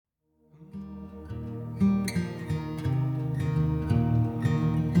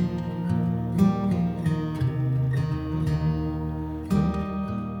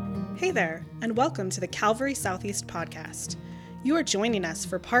Hey there, and welcome to the Calvary Southeast podcast. You are joining us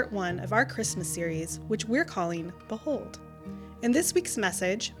for part one of our Christmas series, which we're calling Behold. In this week's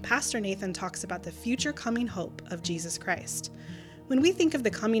message, Pastor Nathan talks about the future coming hope of Jesus Christ. When we think of the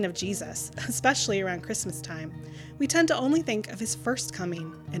coming of Jesus, especially around Christmas time, we tend to only think of his first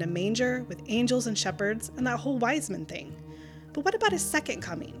coming in a manger with angels and shepherds and that whole wise men thing. But what about his second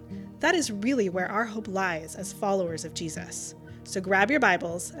coming? That is really where our hope lies as followers of Jesus. So grab your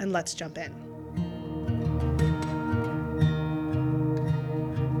Bibles and let's jump in.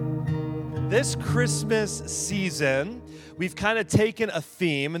 This Christmas season, we've kind of taken a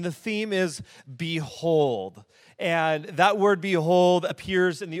theme, and the theme is behold. And that word behold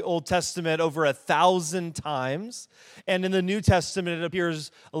appears in the Old Testament over 1,000 times. And in the New Testament, it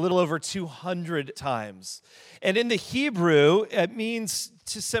appears a little over 200 times. And in the Hebrew, it means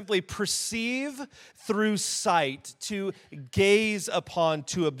to simply perceive through sight, to gaze upon,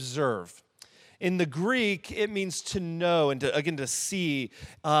 to observe. In the Greek, it means to know and to see.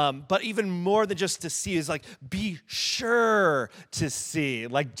 But even more than just to see is like, be sure to see.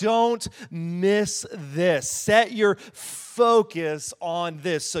 Like, don't miss this. Set your focus on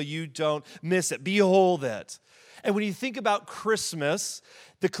this so you don't miss it. Behold it. And when you think about Christmas,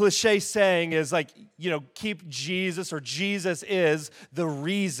 the cliche saying is like, keep Jesus, or Jesus is the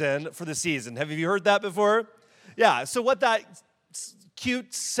reason for the season. Have you heard that before? Yeah, so what that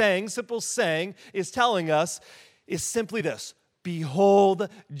cute saying, simple saying is telling us is simply this: behold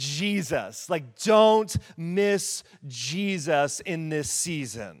Jesus. Like, don't miss Jesus in this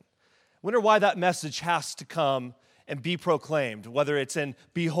season. Wonder why that message has to come and be proclaimed, whether it's in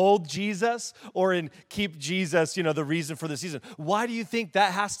behold Jesus or in keep Jesus, the reason for the season. Why do you think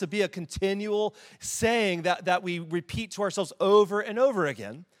that has to be a continual saying that we repeat to ourselves over and over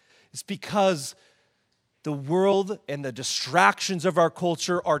again? It's because the world and the distractions of our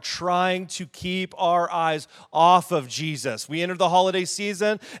culture are trying to keep our eyes off of Jesus. We enter the holiday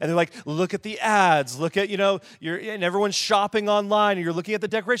season, and they're like, look at the ads, look at, and everyone's shopping online, and you're looking at the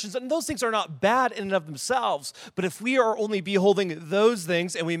decorations, and those things are not bad in and of themselves. But if we are only beholding those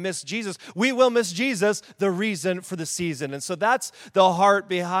things and we miss Jesus, we will miss Jesus, the reason for the season. And so that's the heart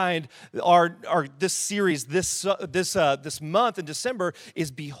behind our this series, this month in December, is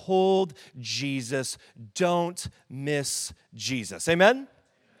Behold Jesus. Don't miss Jesus. Amen?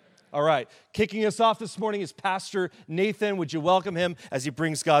 All right. Kicking us off this morning is Pastor Nathan. Would you welcome him as he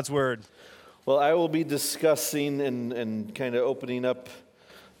brings God's word? Well, I will be discussing and kind of opening up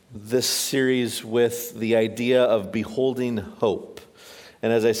this series with the idea of beholding hope.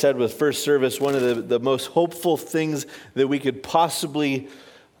 And as I said with first service, one of the most hopeful things that we could possibly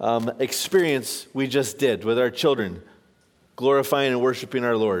experience, we just did with our children, glorifying and worshiping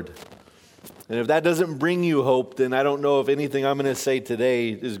our Lord. And if that doesn't bring you hope, then I don't know if anything I'm going to say today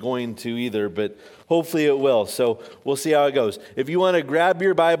is going to either, but hopefully it will. So we'll see how it goes. If you want to grab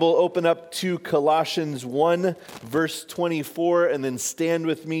your Bible, open up to Colossians 1, verse 24, and then stand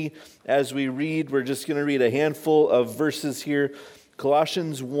with me as we read. We're just going to read a handful of verses here.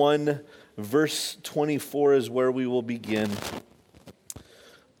 Colossians 1, verse 24 is where we will begin.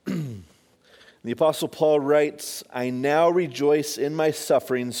 The Apostle Paul writes, I now rejoice in my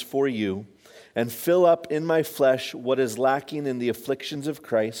sufferings for you, and fill up in my flesh what is lacking in the afflictions of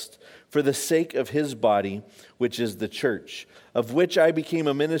Christ, for the sake of his body, which is the church, of which I became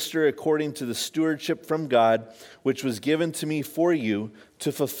a minister according to the stewardship from God, which was given to me for you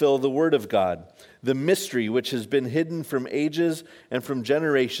to fulfill the word of God, the mystery which has been hidden from ages and from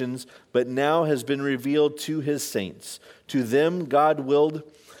generations, but now has been revealed to his saints. To them God willed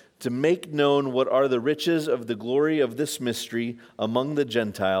to make known what are the riches of the glory of this mystery among the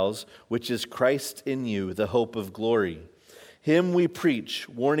Gentiles, which is Christ in you, the hope of glory. Him we preach,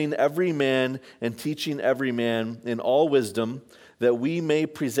 warning every man and teaching every man in all wisdom, that we may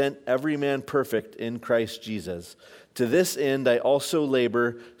present every man perfect in Christ Jesus. To this end I also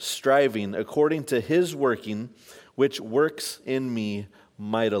labor, striving according to his working, which works in me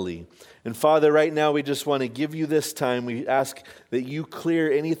mightily. And Father, right now we just want to give you this time. We ask that you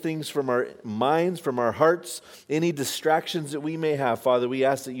clear any things from our minds, from our hearts, any distractions that we may have. Father, we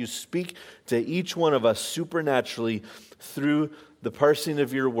ask that you speak to each one of us supernaturally through the parsing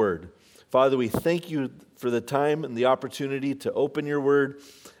of your word. Father, we thank you for the time and the opportunity to open your word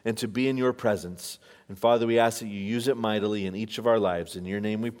and to be in your presence. And Father, we ask that you use it mightily in each of our lives. In your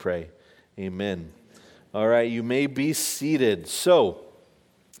name we pray. Amen. All right, you may be seated. So,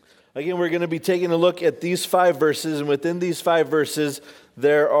 again, we're going to be taking a look at these 5 verses, and within these 5 verses,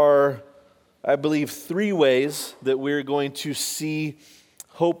 there are, I believe, 3 ways that we're going to see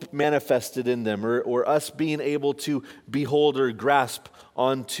hope manifested in them, or us being able to behold or grasp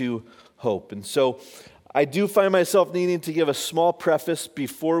onto hope. And so I do find myself needing to give a small preface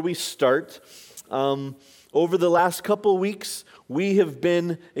before we start. Over the last couple weeks, we have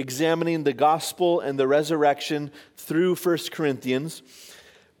been examining the gospel and the resurrection through 1 Corinthians.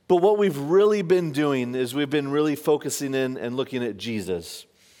 But what we've really been doing is we've been really focusing in and looking at Jesus.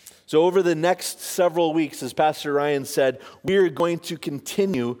 So over the next several weeks, as Pastor Ryan said, we are going to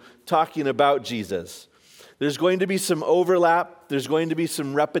continue talking about Jesus. There's going to be some overlap. There's going to be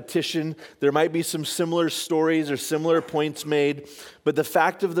some repetition. There might be some similar stories or similar points made. But the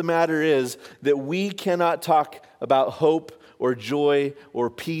fact of the matter is that we cannot talk about hope or joy or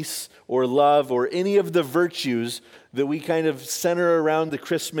peace or love or any of the virtues that we kind of center around the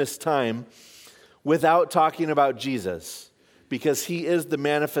Christmas time without talking about Jesus. Because he is the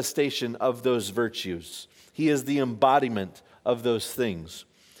manifestation of those virtues. He is the embodiment of those things.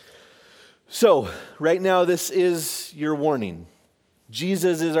 So, right now, this is your warning.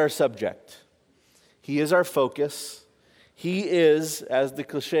 Jesus is our subject. He is our focus. He is, as the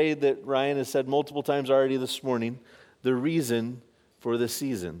cliche that Ryan has said multiple times already this morning, the reason for the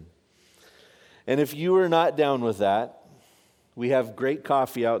season. And if you are not down with that, we have great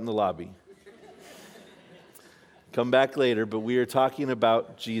coffee out in the lobby. Come back later, but we are talking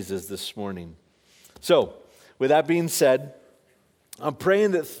about Jesus this morning. So, with that being said, I'm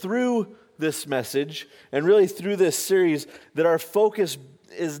praying that through this message, and really through this series, that our focus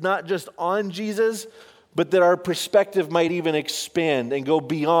is not just on Jesus, but that our perspective might even expand and go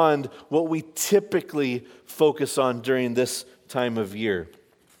beyond what we typically focus on during this time of year.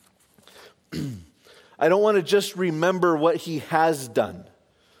 I don't want to just remember what he has done.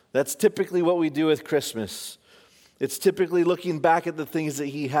 That's typically what we do with Christmas. It's typically looking back at the things that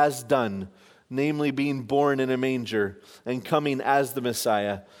he has done, namely being born in a manger and coming as the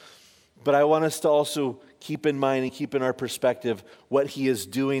Messiah. But I want us to also keep in mind and keep in our perspective what he is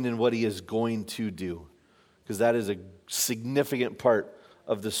doing and what he is going to do, because that is a significant part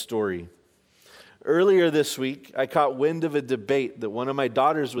of the story. Earlier this week, I caught wind of a debate that one of my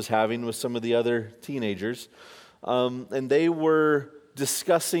daughters was having with some of the other teenagers, and they were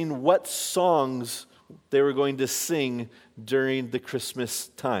discussing what songs they were going to sing during the Christmas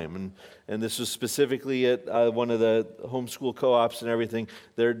time. And this was specifically at one of the homeschool co-ops and everything,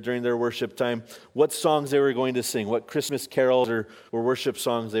 during their worship time, what songs they were going to sing, what Christmas carols or worship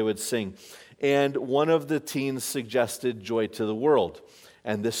songs they would sing. And one of the teens suggested Joy to the World,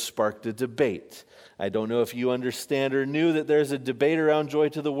 and this sparked a debate. I don't know if you understand or knew that there's a debate around Joy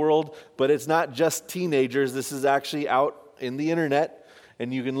to the World, but it's not just teenagers. This is actually out in the internet,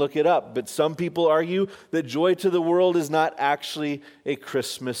 and you can look it up. But some people argue that Joy to the World is not actually a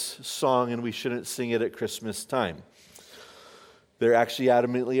Christmas song, and we shouldn't sing it at Christmas time. They're actually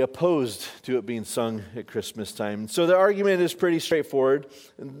adamantly opposed to it being sung at Christmas time. So the argument is pretty straightforward.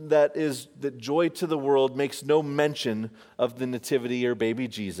 That is that Joy to the World makes no mention of the nativity or baby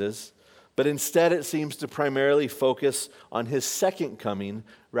Jesus, but instead it seems to primarily focus on his second coming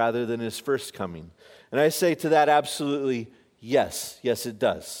rather than his first coming. And I say to that absolutely yes, it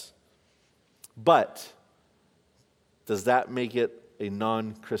does. But does that make it a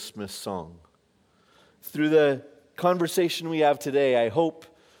non-Christmas song? Through the conversation we have today, I hope,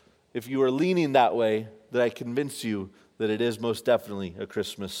 if you are leaning that way, that I convince you that it is most definitely a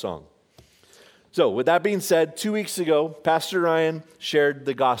Christmas song. So, with that being said, 2 weeks ago, Pastor Ryan shared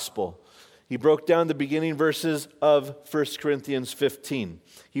the gospel. He broke down the beginning verses of 1 Corinthians 15.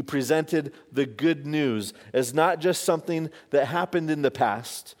 He presented the good news as not just something that happened in the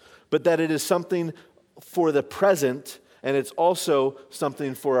past, but that it is something for the present, and it's also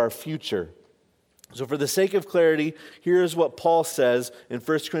something for our future. So for the sake of clarity, here is what Paul says in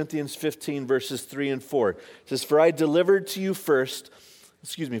 1 Corinthians 15, verses 3 and 4. It says, For I delivered to you first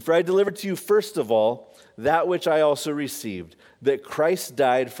of all that which I also received, that Christ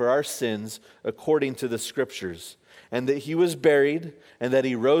died for our sins according to the Scriptures, and that he was buried, and that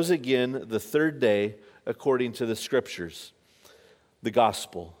he rose again the third day according to the Scriptures. The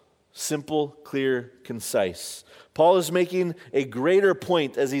gospel. Simple, clear, concise. Paul is making a greater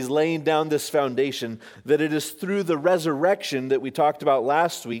point as he's laying down this foundation that it is through the resurrection that we talked about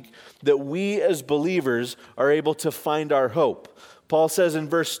last week that we as believers are able to find our hope. Paul says in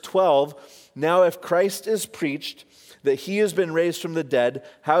verse 12, Now if Christ is preached that he has been raised from the dead,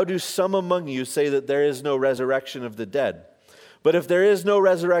 how do some among you say that there is no resurrection of the dead? But if there is no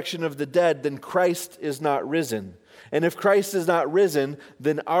resurrection of the dead, then Christ is not risen. And if Christ is not risen,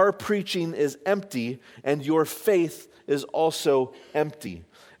 then our preaching is empty, and your faith is also empty.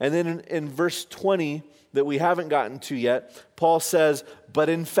 And then in verse 20 that we haven't gotten to yet, Paul says, but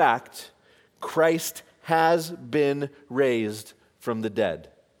in fact, Christ has been raised from the dead.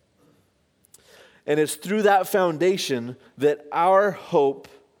 And it's through that foundation that our hope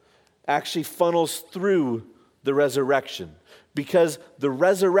actually funnels through the resurrection. Because the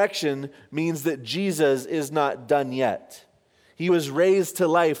resurrection means that Jesus is not done yet. He was raised to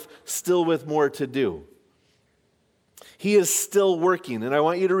life, still with more to do. He is still working. And I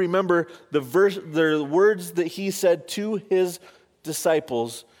want you to remember the words that he said to his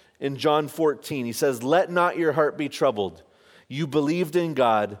disciples in John 14. He says, let not your heart be troubled. You believed in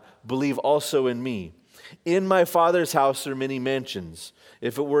God, believe also in me. In my Father's house are many mansions.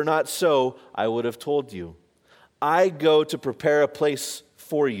 If it were not so, I would have told you. I go to prepare a place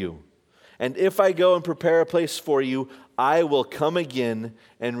for you. And if I go and prepare a place for you, I will come again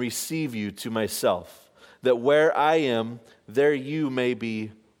and receive you to myself, that where I am, there you may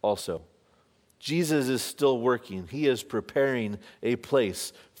be also. Jesus is still working. He is preparing a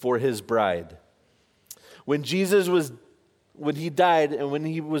place for his bride. When he died and when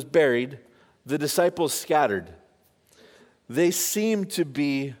he was buried, the disciples scattered. They seemed to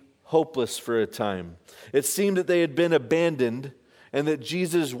be hopeless for a time. It seemed that they had been abandoned and that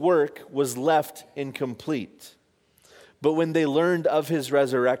Jesus' work was left incomplete. But when they learned of his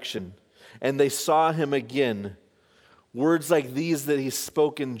resurrection and they saw him again, words like these that he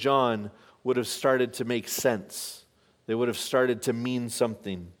spoke in John would have started to make sense. They would have started to mean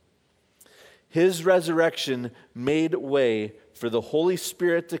something. His resurrection made way for the Holy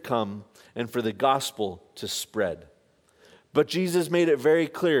Spirit to come and for the gospel to spread. But Jesus made it very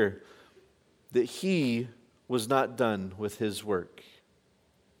clear that he was not done with his work.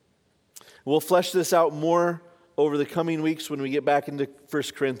 We'll flesh this out more over the coming weeks when we get back into 1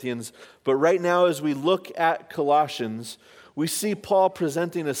 Corinthians. But right now, as we look at Colossians, we see Paul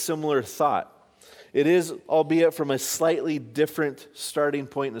presenting a similar thought. It is, albeit from a slightly different starting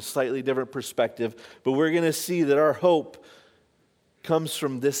point and a slightly different perspective, but we're going to see that our hope comes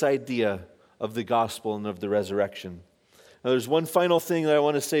from this idea of the gospel and of the resurrection. Now, there's one final thing that I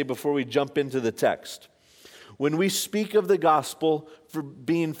want to say before we jump into the text. When we speak of the gospel for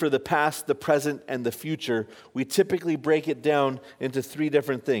being for the past, the present, and the future, we typically break it down into three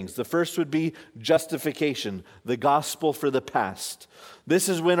different things. The first would be justification, the gospel for the past. This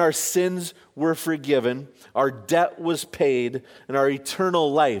is when our sins were forgiven, our debt was paid, and our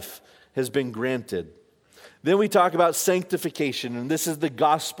eternal life has been granted. Then we talk about sanctification, and this is the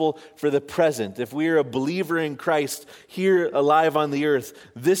gospel for the present. If we are a believer in Christ here alive on the earth,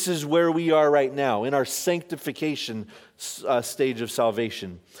 this is where we are right now, in our sanctification stage of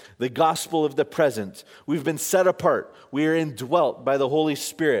salvation. The gospel of the present. We've been set apart. We are indwelt by the Holy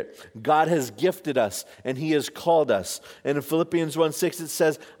Spirit. God has gifted us, and he has called us. And in Philippians 1:6 it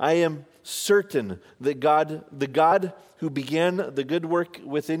says, I am certain that the God who began the good work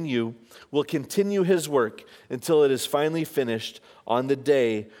within you will continue his work until it is finally finished on the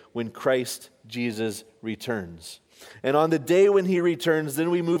day when Christ Jesus returns. And on the day when he returns,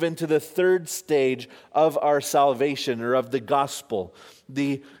 then we move into the third stage of our salvation, or of the gospel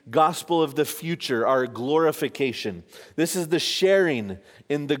of the future, our glorification. This is the sharing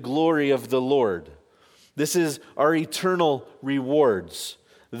in the glory of the Lord. This is our eternal rewards,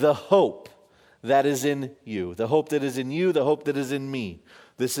 the hope that is in you, the hope that is in you, the hope that is in me.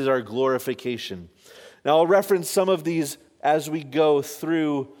 This is our glorification. Now, I'll reference some of these as we go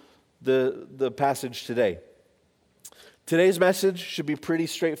through the passage today. Today's message should be pretty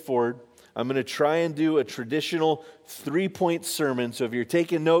straightforward. I'm going to try and do a traditional 3-point sermon. So if you're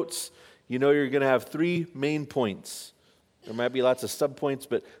taking notes, you know you're going to have 3 main points. There might be lots of subpoints,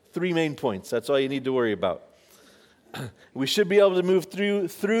 but 3 main points. That's all you need to worry about. We should be able to move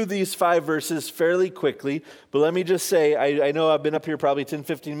through these 5 verses fairly quickly, but let me just say, I know I've been up here probably 10,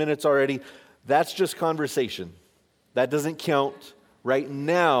 15 minutes already. That's just conversation. That doesn't count. Right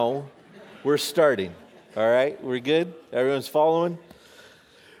now, we're starting. All right, we're good? Everyone's following?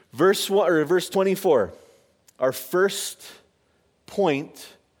 Verse 24. Our first point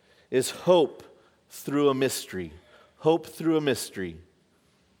is hope through a mystery. Hope through a mystery.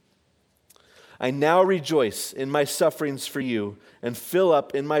 I now rejoice in my sufferings for you and fill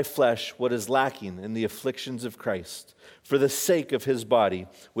up in my flesh what is lacking in the afflictions of Christ, for the sake of his body,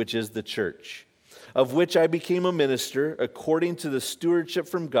 which is the church, of which I became a minister according to the stewardship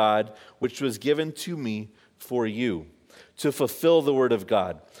from God, which was given to me for you, to fulfill the word of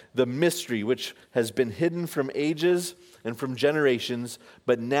God, the mystery which has been hidden from ages and from generations,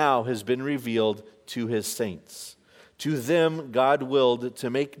 but now has been revealed to his saints. To them God willed to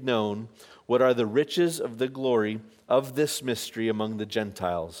make known what are the riches of the glory of this mystery among the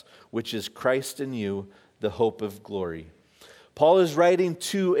Gentiles, which is Christ in you, the hope of glory. Paul is writing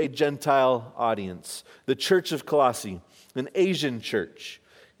to a Gentile audience, the church of Colossae, an Asian church.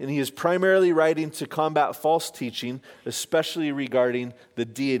 And he is primarily writing to combat false teaching, especially regarding the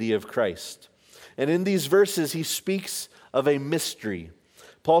deity of Christ. And in these verses, he speaks of a mystery.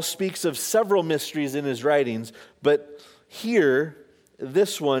 Paul speaks of several mysteries in his writings, but here,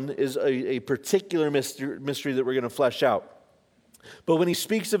 this one is a particular mystery that we're going to flesh out. But when he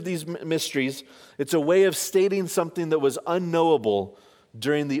speaks of these mysteries, it's a way of stating something that was unknowable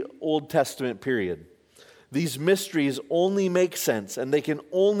during the Old Testament period. These mysteries only make sense, and they can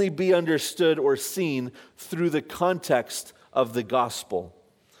only be understood or seen through the context of the gospel.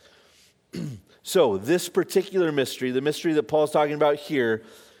 So, this particular mystery, the mystery that Paul's talking about here,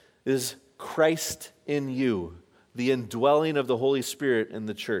 is Christ in you, the indwelling of the Holy Spirit in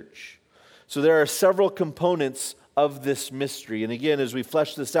the church. So there are several components of this mystery. And again, as we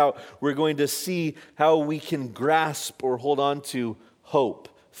flesh this out, we're going to see how we can grasp or hold on to hope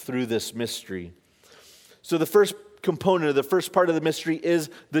through this mystery. So the first component, the first part of the mystery is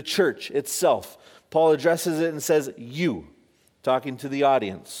the church itself. Paul addresses it and says, you, talking to the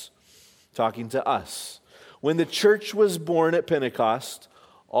audience, talking to us. When the church was born at Pentecost,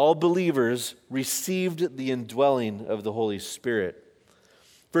 all believers received the indwelling of the Holy Spirit.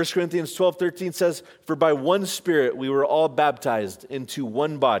 1 Corinthians 12:13 says, for by one Spirit we were all baptized into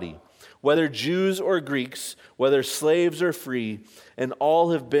one body, whether Jews or Greeks, whether slaves or free, and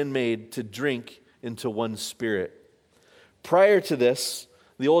all have been made to drink into one Spirit. Prior to this,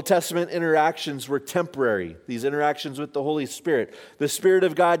 the Old Testament interactions were temporary, these interactions with the Holy Spirit. The Spirit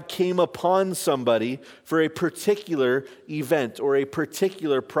of God came upon somebody for a particular event or a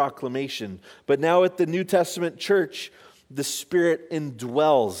particular proclamation. But now at the New Testament church, the Spirit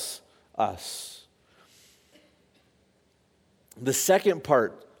indwells us. The second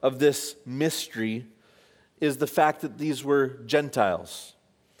part of this mystery is the fact that these were Gentiles.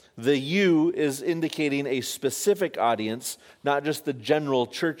 The you is indicating a specific audience, not just the general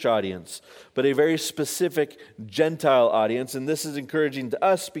church audience, but a very specific Gentile audience. And this is encouraging to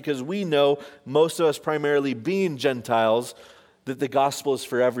us because we know, most of us primarily being Gentiles, that the gospel is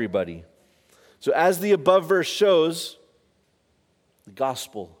for everybody. So as the above verse shows, the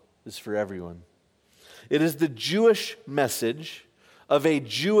gospel is for everyone. It is the Jewish message of a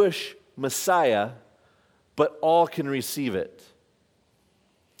Jewish Messiah, but all can receive it.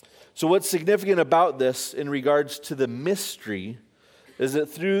 So what's significant about this in regards to the mystery is that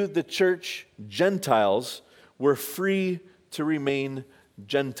through the church, Gentiles were free to remain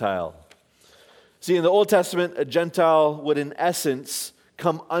Gentile. See, in the Old Testament, a Gentile would in essence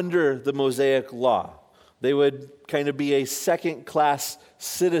come under the Mosaic law. They would kind of be a second-class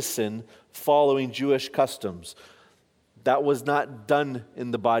citizen following Jewish customs. That was not done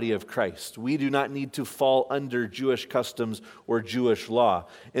in the body of Christ. We do not need to fall under Jewish customs or Jewish law.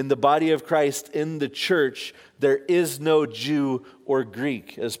 In the body of Christ, in the church, there is no Jew or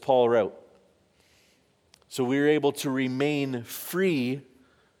Greek, as Paul wrote. So we are able to remain free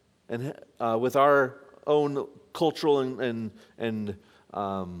and with our own cultural and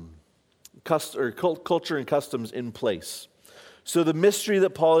culture and customs in place. So the mystery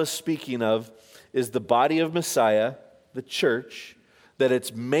that Paul is speaking of is the body of Messiah, the church, that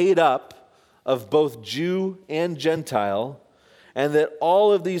it's made up of both Jew and Gentile, and that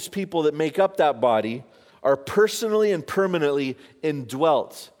all of these people that make up that body are personally and permanently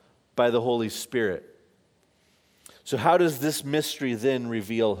indwelt by the Holy Spirit. So how does this mystery then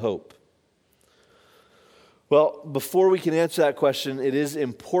reveal hope? Well, before we can answer that question, it is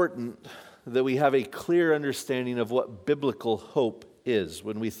important that we have a clear understanding of what biblical hope is.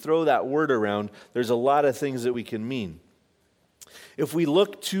 When we throw that word around, there's a lot of things that we can mean. If we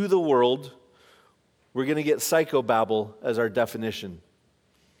look to the world, we're going to get psychobabble as our definition.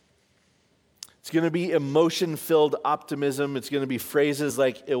 It's going to be emotion-filled optimism. It's going to be phrases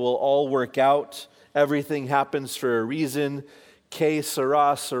like, it will all work out. Everything happens for a reason. Que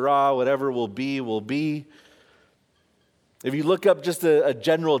sera, sera, whatever will be, will be. If you look up just a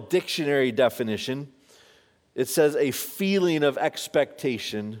general dictionary definition, it says a feeling of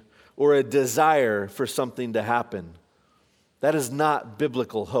expectation or a desire for something to happen. That is not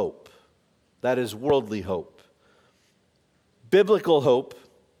biblical hope. That is worldly hope. Biblical hope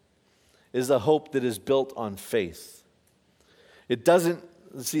is a hope that is built on faith. It doesn't,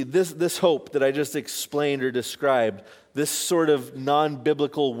 see, this hope that I just explained or described, this sort of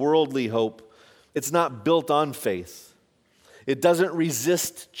non-biblical worldly hope, it's not built on faith. It doesn't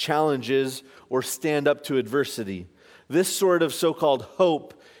resist challenges or stand up to adversity. This sort of so-called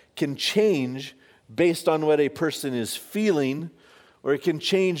hope can change based on what a person is feeling, or it can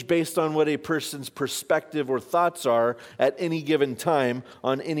change based on what a person's perspective or thoughts are at any given time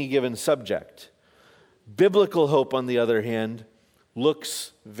on any given subject. Biblical hope, on the other hand,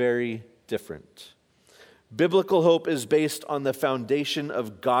 looks very different. Biblical hope is based on the foundation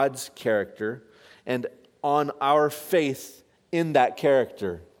of God's character and on our faith in that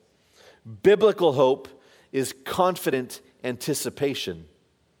character. Biblical hope is confident anticipation.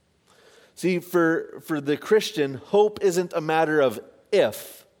 See, for the Christian, hope isn't a matter of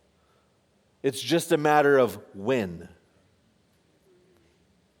if, it's just a matter of when.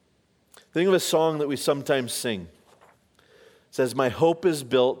 Think of a song that we sometimes sing. It says, "My hope is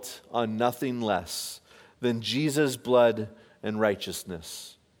built on nothing less than Jesus' blood and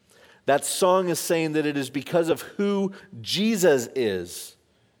righteousness." That song is saying that it is because of who Jesus is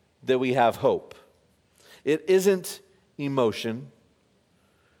that we have hope. It isn't emotion.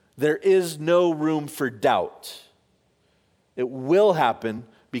 There is no room for doubt. It will happen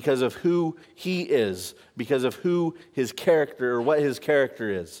because of who He is, because of who His character or what His character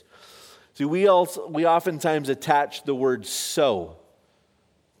is. See, we oftentimes attach the word "so"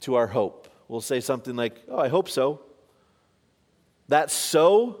 to our hope. We'll say something like, "Oh, I hope so." That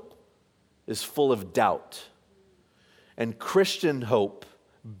 "so" is full of doubt. And Christian hope,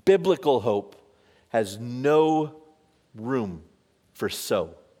 biblical hope, has no room for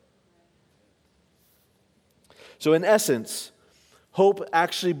 "so." So in essence, hope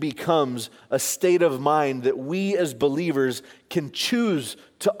actually becomes a state of mind that we as believers can choose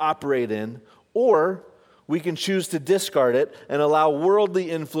to operate in, or we can choose to discard it and allow worldly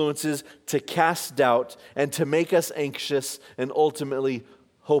influences to cast doubt and to make us anxious and ultimately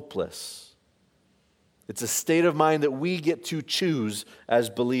hopeless. It's a state of mind that we get to choose as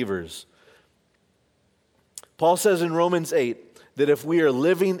believers. Paul says in Romans 8 that if we are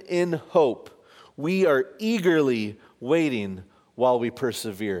living in hope, we are eagerly waiting while we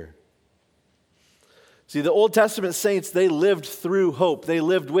persevere. See, the Old Testament saints, they lived through hope. They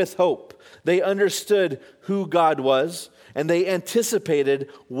lived with hope. They understood who God was, and they anticipated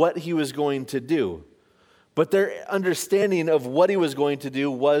what He was going to do. But their understanding of what He was going to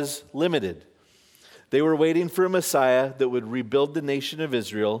do was limited. They were waiting for a Messiah that would rebuild the nation of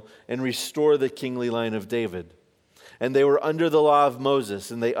Israel and restore the kingly line of David. And they were under the law of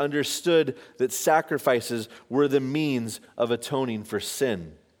Moses, and they understood that sacrifices were the means of atoning for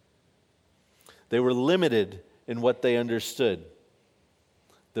sin. They were limited in what they understood.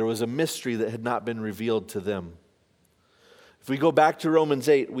 There was a mystery that had not been revealed to them. If we go back to Romans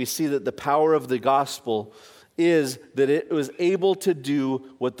 8, we see that the power of the gospel is that it was able to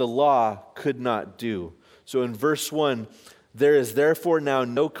do what the law could not do. So in verse 1, "There is therefore now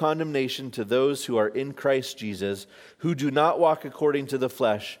no condemnation to those who are in Christ Jesus, who do not walk according to the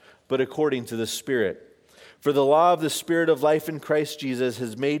flesh, but according to the Spirit. For the law of the Spirit of life in Christ Jesus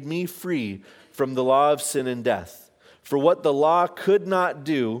has made me free from the law of sin and death. For what the law could not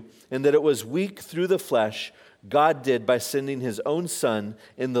do, in that it was weak through the flesh, God did by sending His own Son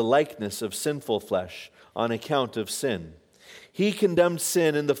in the likeness of sinful flesh, on account of sin. He condemned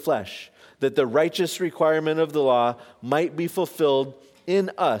sin in the flesh, that the righteous requirement of the law might be fulfilled in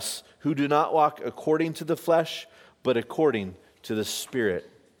us who do not walk according to the flesh, but according to the Spirit."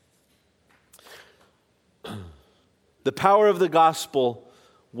 The power of the gospel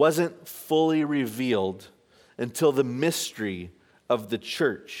wasn't fully revealed until the mystery of the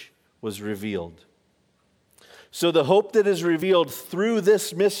church was revealed. So the hope that is revealed through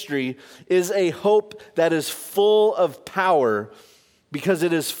this mystery is a hope that is full of power, because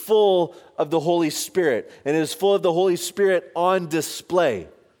it is full of the Holy Spirit, and it is full of the Holy Spirit on display.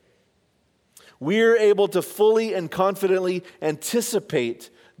 We're able to fully and confidently anticipate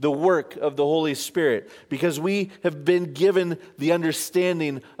the work of the Holy Spirit because we have been given the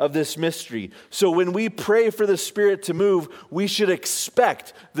understanding of this mystery. So when we pray for the Spirit to move, we should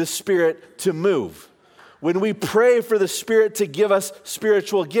expect the Spirit to move. When we pray for the Spirit to give us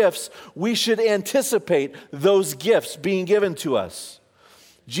spiritual gifts, we should anticipate those gifts being given to us.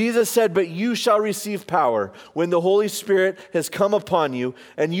 Jesus said, "But you shall receive power when the Holy Spirit has come upon you,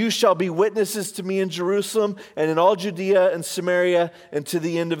 and you shall be witnesses to me in Jerusalem and in all Judea and Samaria and to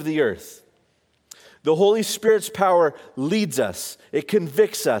the end of the earth." The Holy Spirit's power leads us, it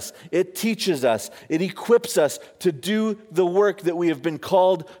convicts us, it teaches us, it equips us to do the work that we have been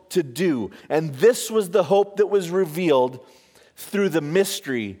called to do. And this was the hope that was revealed through the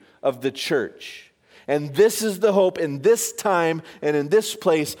mystery of the church. And this is the hope in this time and in this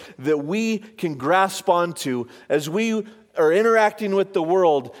place that we can grasp onto as we are interacting with the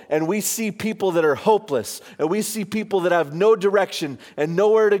world and we see people that are hopeless and we see people that have no direction and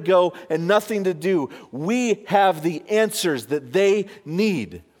nowhere to go and nothing to do, we have the answers that they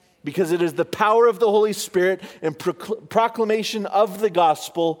need, because it is the power of the Holy Spirit and proclamation of the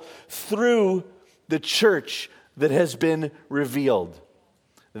gospel through the church that has been revealed.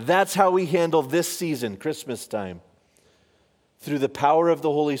 That's how we handle this season, Christmas time. Through the power of the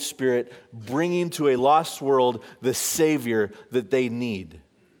Holy Spirit, bringing to a lost world the Savior that they need.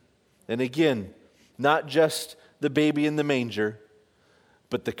 And again, not just the baby in the manger,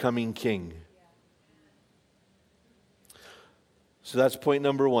 but the coming King. So that's point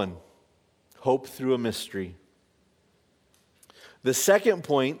number one, hope through a mystery. The second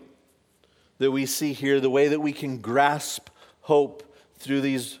point that we see here, the way that we can grasp hope through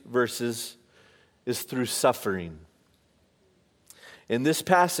these verses, is through suffering. In this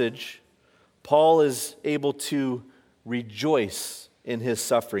passage, Paul is able to rejoice in his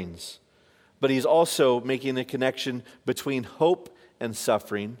sufferings, but he's also making a connection between hope and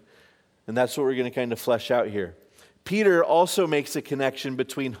suffering, and that's what we're going to kind of flesh out here. Peter also makes a connection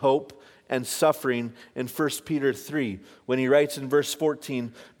between hope and suffering in 1 Peter 3, when he writes in verse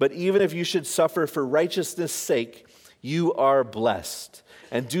 14, "But even if you should suffer for righteousness' sake, you are blessed.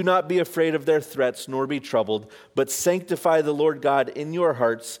 And do not be afraid of their threats, nor be troubled, but sanctify the Lord God in your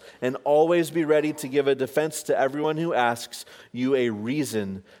hearts, and always be ready to give a defense to everyone who asks you a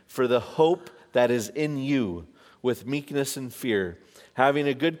reason for the hope that is in you, with meekness and fear, having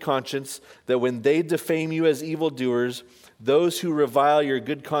a good conscience, that when they defame you as evildoers, those who revile your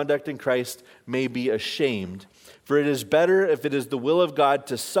good conduct in Christ may be ashamed. For it is better, if it is the will of God,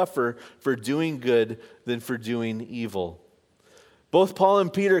 to suffer for doing good than for doing evil." Both Paul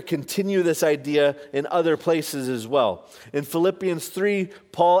and Peter continue this idea in other places as well. In Philippians 3,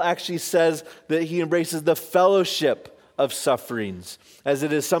 Paul actually says that he embraces the fellowship of sufferings, as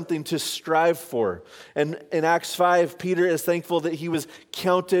it is something to strive for. And in Acts 5, Peter is thankful that he was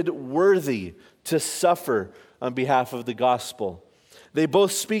counted worthy to suffer on behalf of the gospel. They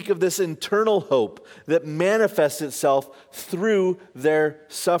both speak of this internal hope that manifests itself through their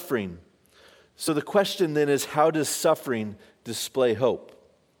suffering. So the question then is, how does suffering display hope?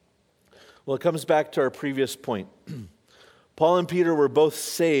 Well, it comes back to our previous point. Paul and Peter were both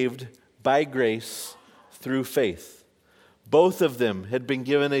saved by grace through faith. Both of them had been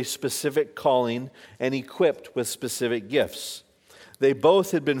given a specific calling and equipped with specific gifts. They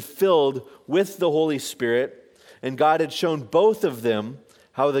both had been filled with the Holy Spirit, and God had shown both of them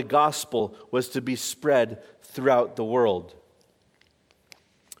how the gospel was to be spread throughout the world.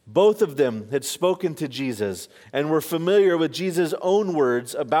 Both of them had spoken to Jesus and were familiar with Jesus' own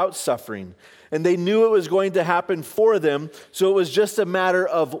words about suffering. And they knew it was going to happen for them, so it was just a matter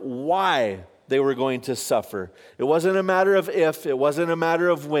of why they were going to suffer. It wasn't a matter of if, it wasn't a matter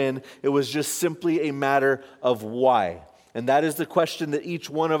of when, it was just simply a matter of why. And that is the question that each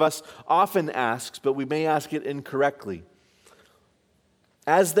one of us often asks, but we may ask it incorrectly.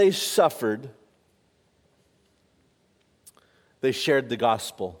 As they suffered, they shared the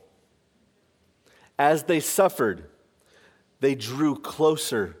gospel. As they suffered, they drew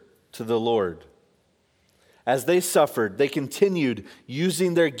closer to the Lord. As they suffered, they continued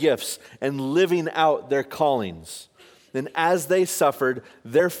using their gifts and living out their callings. And as they suffered,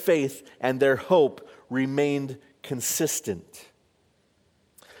 their faith and their hope remained consistent.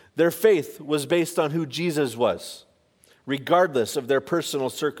 Their faith was based on who Jesus was, regardless of their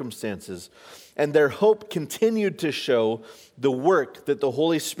personal circumstances. And their hope continued to show the work that the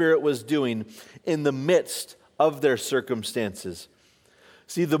Holy Spirit was doing in the midst of their circumstances.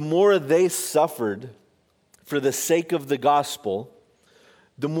 See, the more they suffered for the sake of the gospel,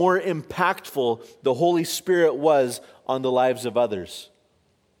 the more impactful the Holy Spirit was on the lives of others.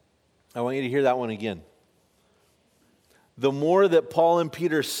 I want you to hear that one again. The more that Paul and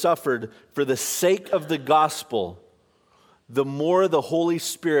Peter suffered for the sake of the gospel, the more the Holy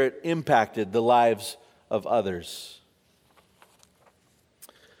Spirit impacted the lives of others.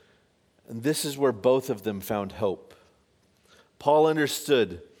 And this is where both of them found hope. Paul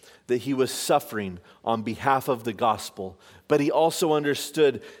understood that he was suffering on behalf of the gospel, but he also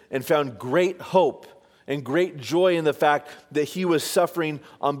understood and found great hope and great joy in the fact that he was suffering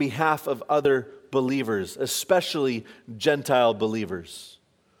on behalf of other believers, especially Gentile believers.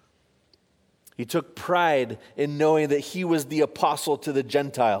 He took pride in knowing that he was the apostle to the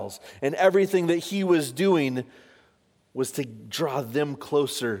Gentiles, and everything that he was doing was to draw them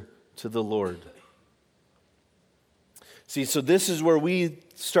closer to the Lord. See, so this is where we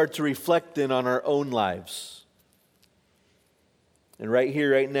start to reflect in on our own lives. And right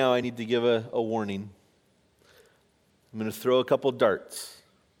here, right now, I need to give a warning. I'm going to throw a couple darts.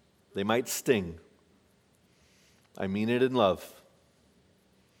 They might sting. I mean it in love.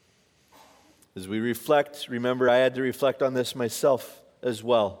 As we reflect, remember I had to reflect on this myself as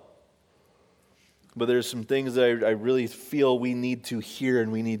well. But there's some things that I really feel we need to hear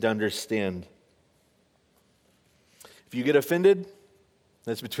and we need to understand. If you get offended,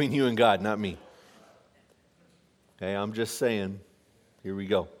 that's between you and God, not me. Okay, I'm just saying. Here we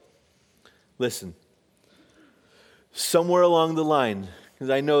go. Listen. Somewhere along the line, because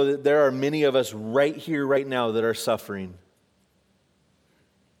I know that there are many of us right here, right now that are suffering.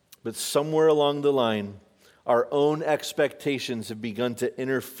 But somewhere along the line, our own expectations have begun to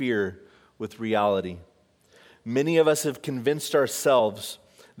interfere with reality. Many of us have convinced ourselves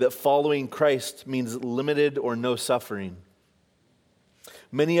that following Christ means limited or no suffering.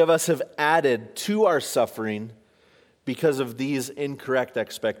 Many of us have added to our suffering because of these incorrect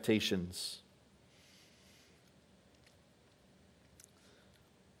expectations.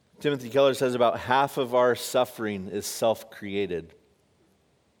 Timothy Keller says about half of our suffering is self-created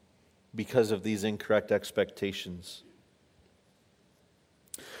because of these incorrect expectations.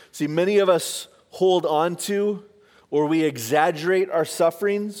 See, many of us hold on to or we exaggerate our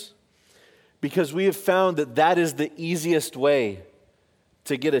sufferings because we have found that that is the easiest way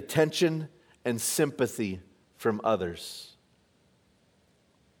to get attention and sympathy from others.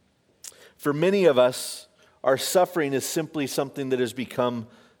 For many of us, our suffering is simply something that has become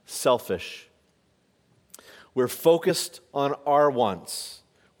selfish. We're focused on our wants.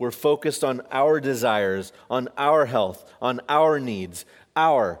 We're focused on our desires, on our health, on our needs.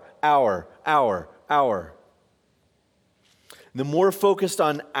 The more focused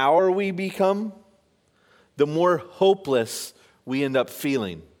on our we become, the more hopeless we end up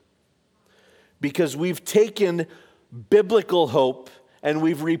feeling. Because we've taken biblical hope and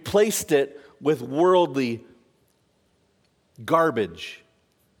we've replaced it with worldly garbage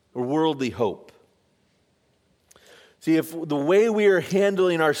or worldly hope. See, if the way we are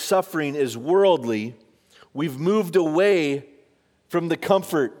handling our suffering is worldly, we've moved away from the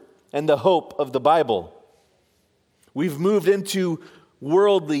comfort and the hope of the Bible. We've moved into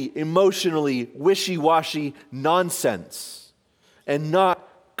worldly, emotionally, wishy-washy nonsense and not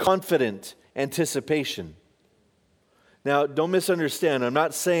confident anticipation. Now, don't misunderstand. I'm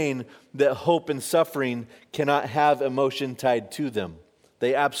not saying that hope and suffering cannot have emotion tied to them.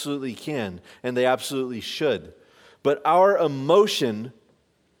 They absolutely can, and they absolutely should. But our emotion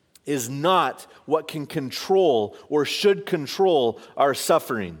is not what can control or should control our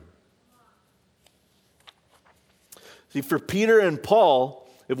suffering. See, for Peter and Paul,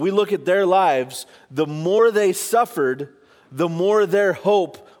 if we look at their lives, the more they suffered, the more their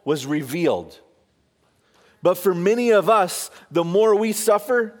hope was revealed. But for many of us, the more we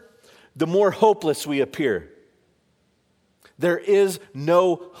suffer, the more hopeless we appear. There is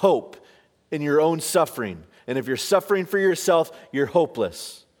no hope in your own suffering. And if you're suffering for yourself, you're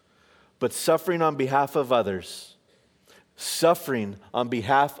hopeless. But suffering on behalf of others, suffering on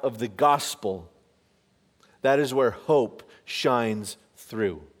behalf of the gospel, that is where hope shines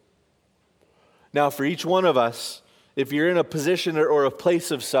through. Now, for each one of us, if you're in a position or a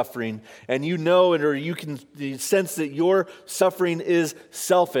place of suffering, and you know or you can sense that your suffering is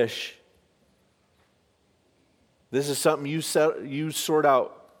selfish, this is something you sort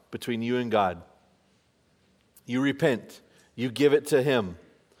out between you and God. You repent. You give it to Him.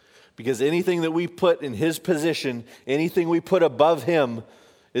 Because anything that we put in His position, anything we put above Him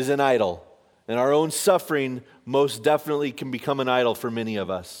is an idol. And our own suffering most definitely can become an idol for many of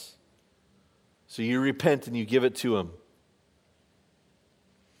us. So you repent and you give it to Him.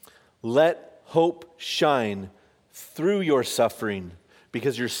 Let hope shine through your suffering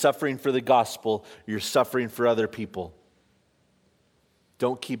because you're suffering for the gospel. You're suffering for other people.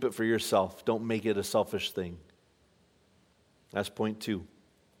 Don't keep it for yourself. Don't make it a selfish thing. That's point 2.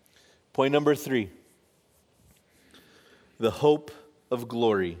 Point number 3. The hope of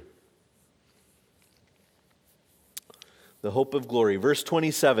glory. The hope of glory. Verse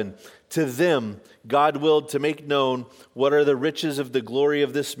 27, to them God willed to make known what are the riches of the glory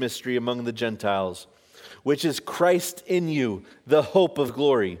of this mystery among the Gentiles, which is Christ in you, the hope of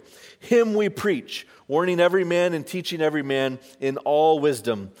glory. Him we preach, warning every man and teaching every man in all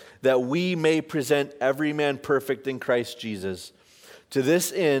wisdom, that we may present every man perfect in Christ Jesus. To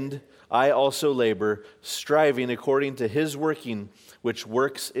this end I also labor, striving according to His working, which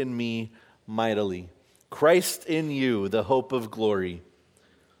works in me mightily. Christ in you, the hope of glory.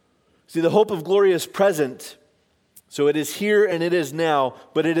 See, the hope of glory is present, so it is here and it is now,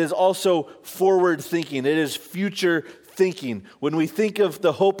 but it is also forward thinking. It is future thinking. When we think of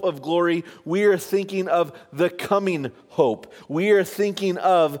the hope of glory, we are thinking of the coming hope. We are thinking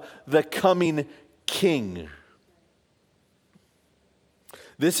of the coming King.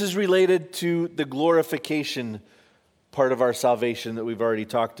 This is related to the glorification part of our salvation that we've already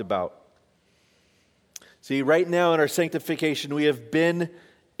talked about. See, right now in our sanctification, we have been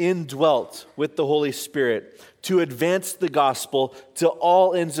indwelt with the Holy Spirit to advance the gospel to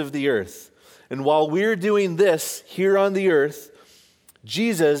all ends of the earth. And while we're doing this here on the earth,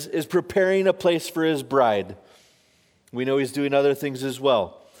 Jesus is preparing a place for his bride. We know he's doing other things as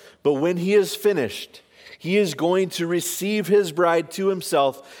well. But when he is finished, he is going to receive his bride to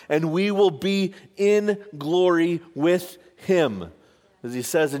himself, and we will be in glory with him, as he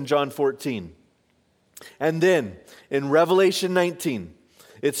says in John 14. And then in Revelation 19,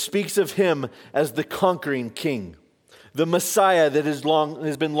 it speaks of him as the conquering king, the Messiah that has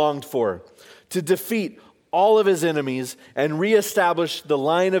been longed for, to defeat all of his enemies and reestablish the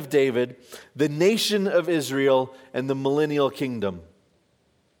line of David, the nation of Israel, and the millennial kingdom.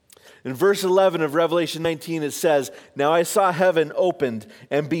 In verse 11 of Revelation 19, it says, "Now I saw heaven opened,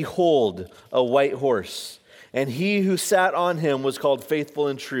 and behold, a white horse. And he who sat on him was called Faithful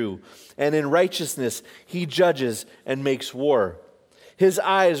and True, and in righteousness he judges and makes war. His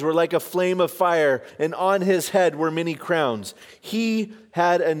eyes were like a flame of fire, and on his head were many crowns. He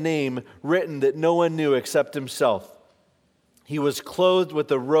had a name written that no one knew except himself. He was clothed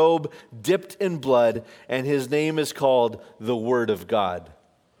with a robe dipped in blood, and his name is called the Word of God.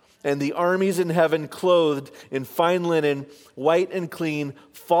 And the armies in heaven, clothed in fine linen, white and clean,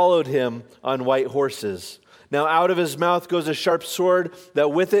 followed him on white horses. Now out of his mouth goes a sharp sword,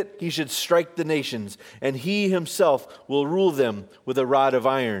 that with it he should strike the nations, and he himself will rule them with a rod of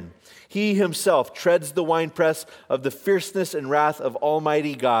iron. He himself treads the winepress of the fierceness and wrath of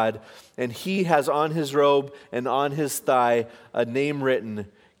Almighty God, and he has on his robe and on his thigh a name written,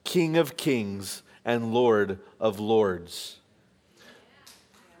 King of Kings and Lord of Lords."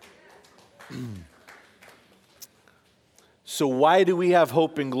 So why do we have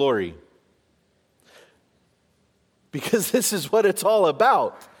hope and glory? Because this is what it's all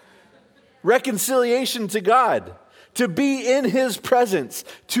about. Reconciliation to God, to be in his presence,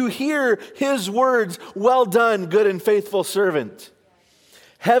 to hear his words, "Well done, good and faithful servant."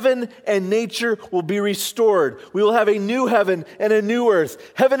 Heaven and nature will be restored. We will have a new heaven and a new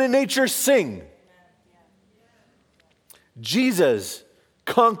earth. Heaven and nature sing. Jesus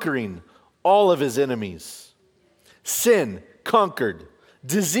conquering all of his enemies. Sin conquered.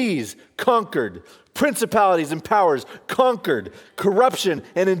 Disease conquered. Principalities and powers conquered. Corruption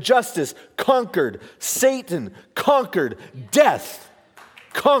and injustice conquered. Satan conquered. Death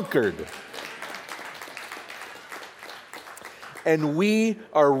conquered. And we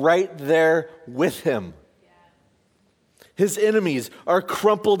are right there with him. His enemies are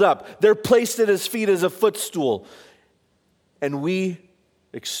crumpled up. They're placed at his feet as a footstool. And we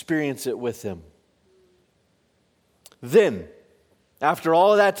experience it with him. Then, after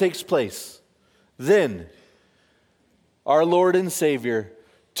all of that takes place, then our Lord and Savior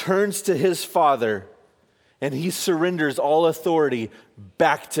turns to his Father, and he surrenders all authority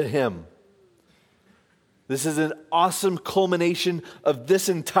back to him. This is an awesome culmination of this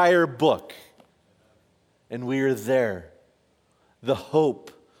entire book. And we are there, the hope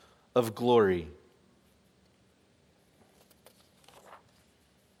of glory.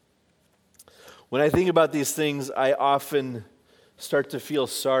 When I think about these things, I often start to feel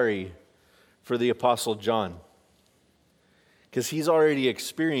sorry for the Apostle John, because he's already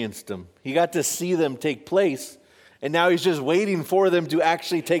experienced them. He got to see them take place, and now he's just waiting for them to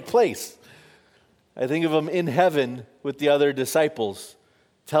actually take place. I think of him in heaven with the other disciples,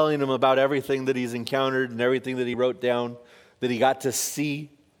 telling them about everything that he's encountered and everything that he wrote down, that he got to see.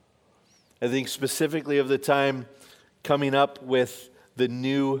 I think specifically of the time coming up with the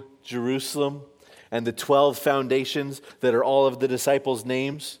new Jerusalem and the 12 foundations that are all of the disciples'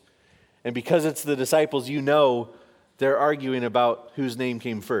 names. And because it's the disciples, you know they're arguing about whose name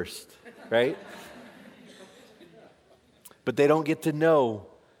came first, right? But they don't get to know.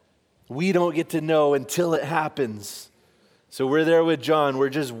 We don't get to know until it happens. So we're there with John. We're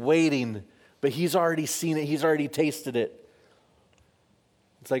just waiting. But he's already seen it. He's already tasted it.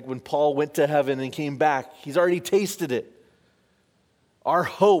 It's like when Paul went to heaven and came back. He's already tasted it. Our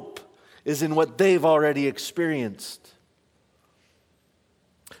hope is in what they've already experienced.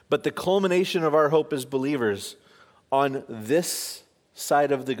 But the culmination of our hope as believers on this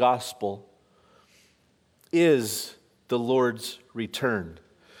side of the gospel is the Lord's return.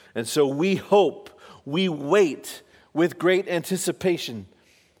 And so we hope, we wait with great anticipation.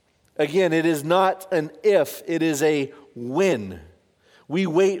 Again, it is not an if, it is a when. We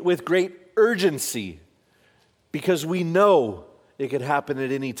wait with great urgency because we know it could happen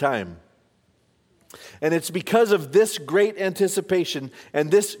at any time. And it's because of this great anticipation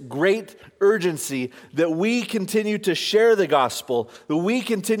and this great urgency that we continue to share the gospel, that we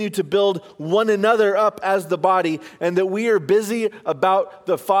continue to build one another up as the body, and that we are busy about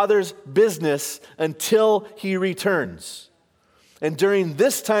the Father's business until He returns. And during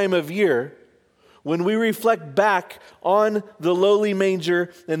this time of year, when we reflect back on the lowly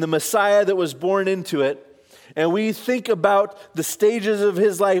manger and the Messiah that was born into it, and we think about the stages of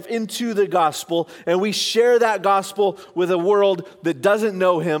His life into the gospel, and we share that gospel with a world that doesn't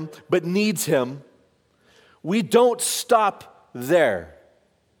know Him but needs Him, we don't stop there.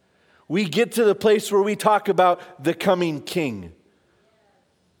 We get to the place where we talk about the coming King.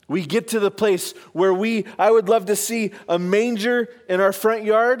 We get to the place where I would love to see a manger in our front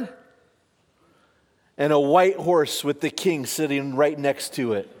yard and a white horse with the King sitting right next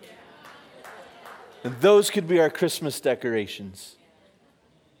to it. And those could be our Christmas decorations.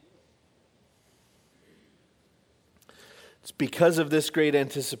 It's because of this great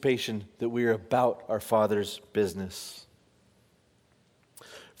anticipation that we are about our Father's business.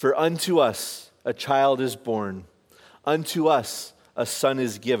 For unto us a child is born, unto us a son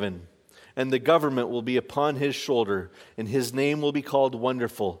is given, and the government will be upon His shoulder, and His name will be called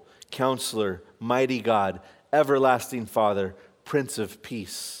Wonderful, Counselor, Mighty God, Everlasting Father, Prince of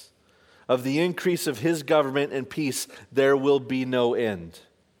Peace. Of the increase of His government and peace there will be no end.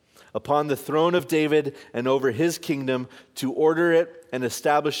 Upon the throne of David and over His kingdom, to order it and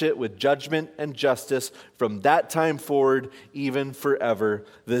establish it with judgment and justice from that time forward, even forever.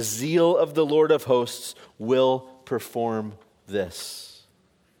 The zeal of the Lord of hosts will perform this.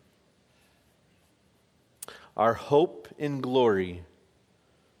 Our hope in glory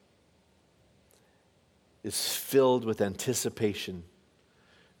is filled with anticipation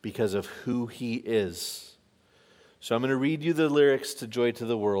because of who He is. So I'm going to read you the lyrics to Joy to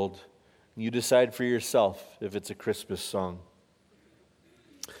the World. You decide for yourself if it's a Christmas song.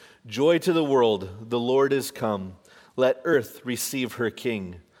 Joy to the world, the Lord is come. Let earth receive her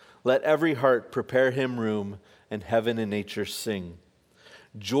King. Let every heart prepare Him room, and heaven and nature sing.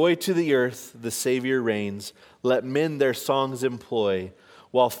 Joy to the earth, the Savior reigns. Let men their songs employ,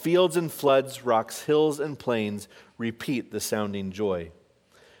 while fields and floods, rocks, hills, and plains repeat the sounding joy.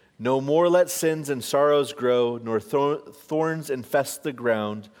 No more let sins and sorrows grow, nor thorns infest the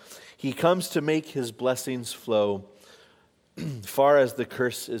ground. He comes to make His blessings flow, far as the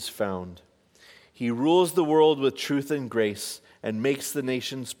curse is found. He rules the world with truth and grace, and makes the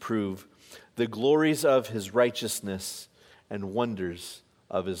nations prove the glories of His righteousness and wonders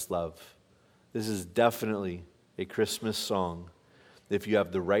of His love. This is definitely a Christmas song if you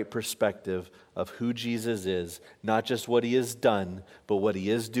have the right perspective of who Jesus is, not just what He has done, but what He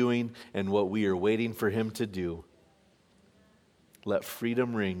is doing and what we are waiting for Him to do. Let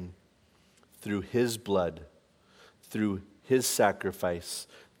freedom ring through His blood, through His sacrifice,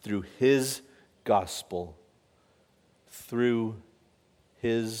 through His gospel, through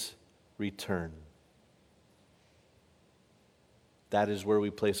His return. That is where we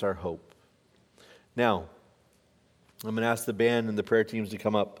place our hope. Now, I'm going to ask the band and the prayer teams to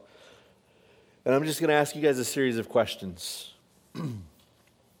come up. And I'm just going to ask you guys a series of questions.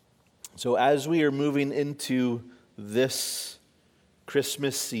 So as we are moving into this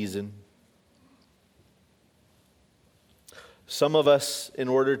Christmas season, some of us, in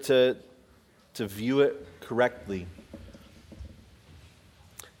order to view it correctly,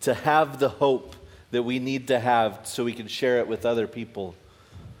 to have the hope that we need to have so we can share it with other people,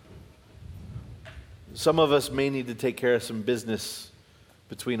 some of us may need to take care of some business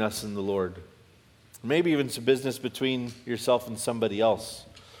between us and the Lord. Maybe even some business between yourself and somebody else.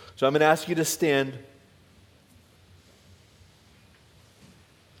 So I'm going to ask you to stand.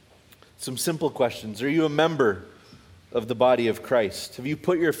 Some simple questions. Are you a member of the body of Christ? Have you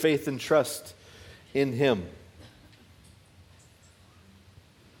put your faith and trust in Him?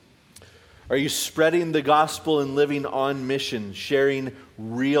 Are you spreading the gospel and living on mission, sharing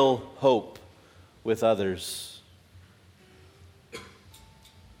real hope with others?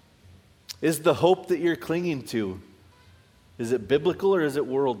 Is the hope that you're clinging to, is it biblical or is it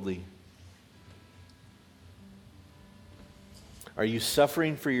worldly? Are you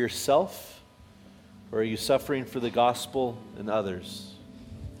suffering for yourself or are you suffering for the gospel and others?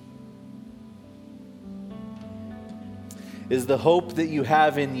 Is the hope that you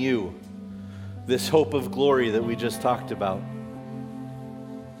have in you this hope of glory that we just talked about?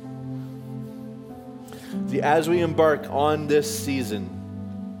 As we embark on this season,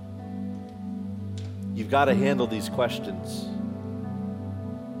 You've got to handle these questions.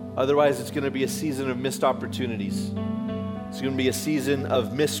 Otherwise, it's going to be a season of missed opportunities. It's going to be a season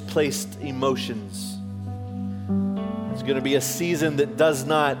of misplaced emotions. It's going to be a season that does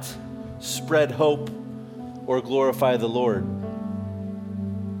not spread hope or glorify the Lord.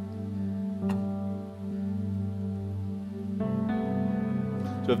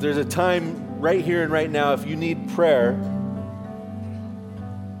 So if there's a time right here and right now, if you need prayer,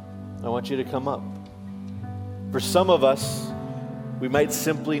 I want you to come up. For some of us, we might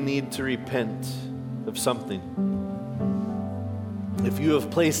simply need to repent of something. If you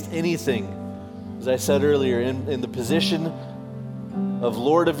have placed anything, as I said earlier, in the position of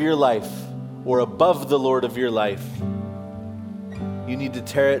Lord of your life or above the Lord of your life, you need to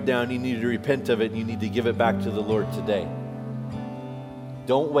tear it down, you need to repent of it, and you need to give it back to the Lord today.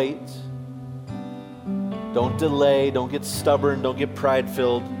 Don't wait. Don't delay. Don't get stubborn. Don't get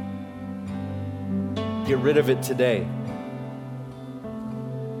pride-filled. Get rid of it today.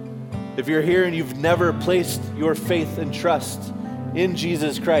 If you're here and you've never placed your faith and trust in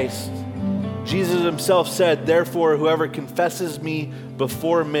Jesus Christ, Jesus himself said, "Therefore, whoever confesses me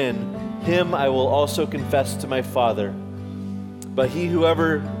before men, him I will also confess to my Father. But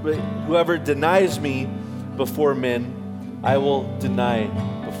whoever denies me before men, I will deny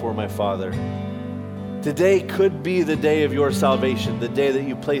before my Father." Today could be the day of your salvation, the day that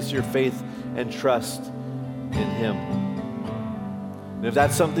you place your faith and trust in him. And if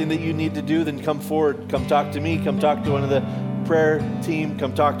that's something that you need to do, then come forward. Come talk to me. Come talk to one of the prayer team.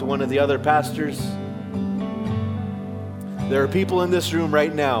 Come talk to one of the other pastors. There are people in this room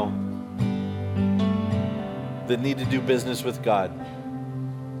right now that need to do business with God.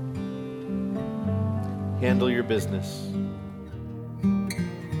 Handle your business.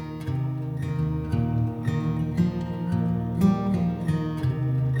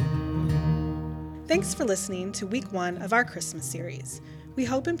 Thanks for listening to week 1 of our Christmas series. We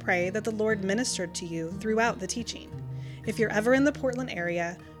hope and pray that the Lord ministered to you throughout the teaching. If you're ever in the Portland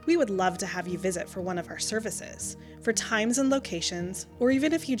area, we would love to have you visit for one of our services. For times and locations, or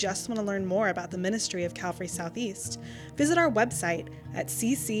even if you just want to learn more about the ministry of Calvary Southeast, visit our website at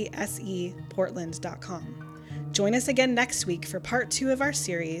ccseportland.com. Join us again next week for part 2 of our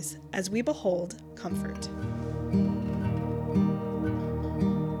series, As We Behold Comfort.